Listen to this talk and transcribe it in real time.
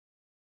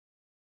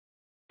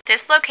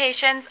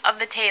Dislocations of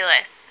the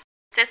talus.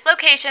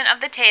 Dislocation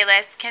of the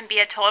talus can be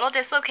a total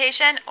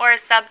dislocation or a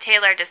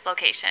subtalar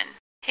dislocation.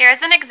 Here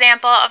is an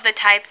example of the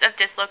types of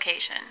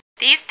dislocation.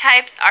 These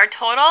types are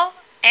total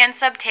and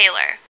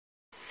subtalar.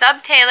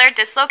 Subtalar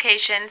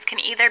dislocations can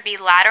either be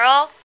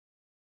lateral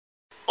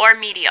or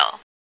medial.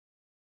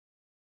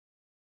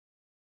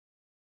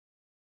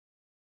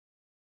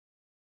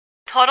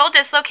 Total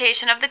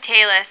dislocation of the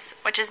talus,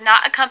 which is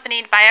not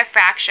accompanied by a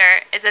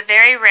fracture, is a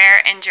very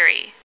rare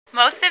injury.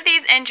 Most of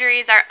these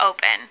injuries are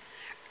open.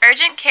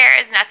 Urgent care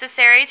is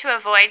necessary to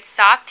avoid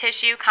soft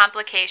tissue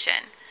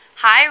complication,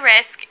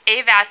 high-risk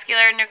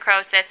avascular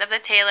necrosis of the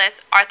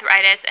talus,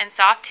 arthritis, and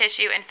soft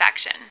tissue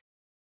infection.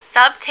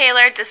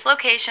 Subtalar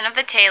dislocation of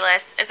the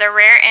talus is a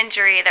rare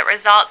injury that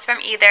results from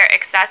either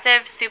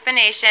excessive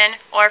supination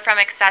or from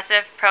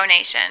excessive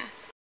pronation.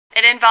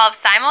 It involves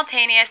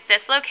simultaneous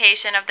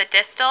dislocation of the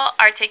distal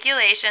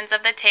articulations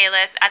of the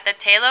talus at the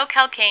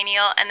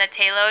talocalcaneal and the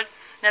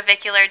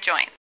talonavicular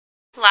joints.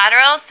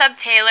 Lateral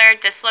subtalar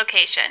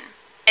dislocation.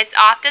 It's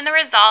often the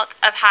result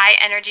of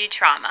high-energy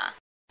trauma.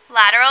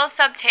 Lateral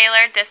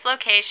subtalar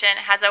dislocation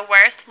has a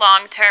worse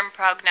long-term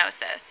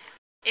prognosis.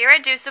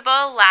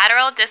 Irreducible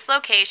lateral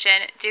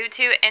dislocation due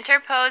to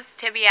interposed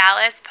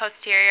tibialis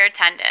posterior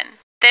tendon.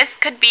 This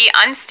could be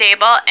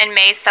unstable and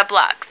may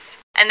sublux,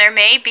 and there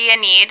may be a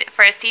need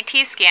for a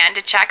CT scan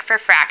to check for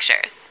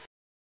fractures.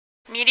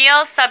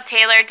 Medial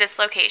subtalar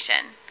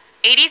dislocation.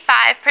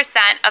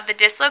 85% of the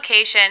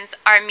dislocations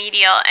are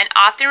medial and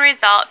often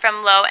result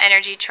from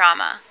low-energy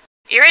trauma.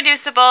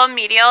 Irreducible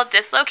medial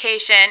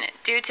dislocation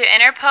due to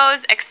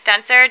interposed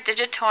extensor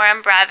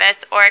digitorum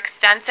brevis or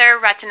extensor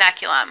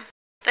retinaculum.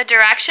 The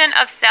direction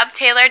of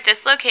subtalar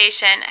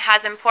dislocation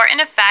has important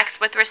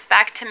effects with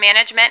respect to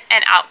management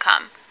and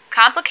outcome.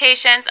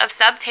 Complications of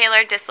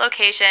subtalar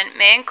dislocation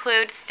may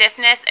include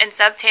stiffness and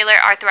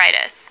subtalar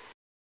arthritis.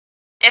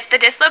 If the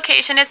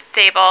dislocation is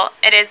stable,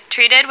 it is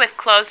treated with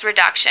closed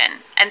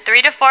reduction and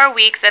 3 to 4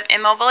 weeks of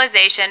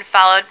immobilization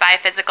followed by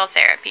physical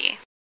therapy.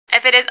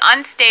 If it is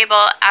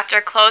unstable after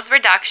closed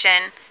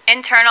reduction,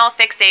 internal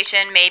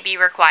fixation may be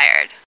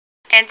required.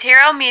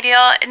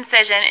 Anteromedial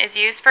incision is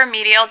used for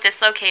medial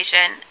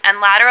dislocation, and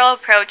lateral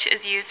approach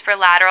is used for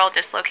lateral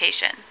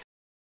dislocation.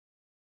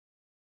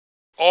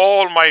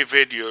 All my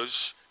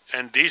videos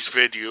and this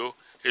video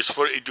is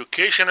for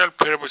educational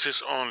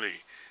purposes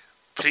only.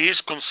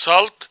 Please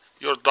consult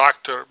your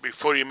doctor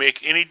before you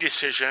make any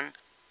decision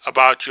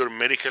about your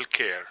medical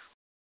care.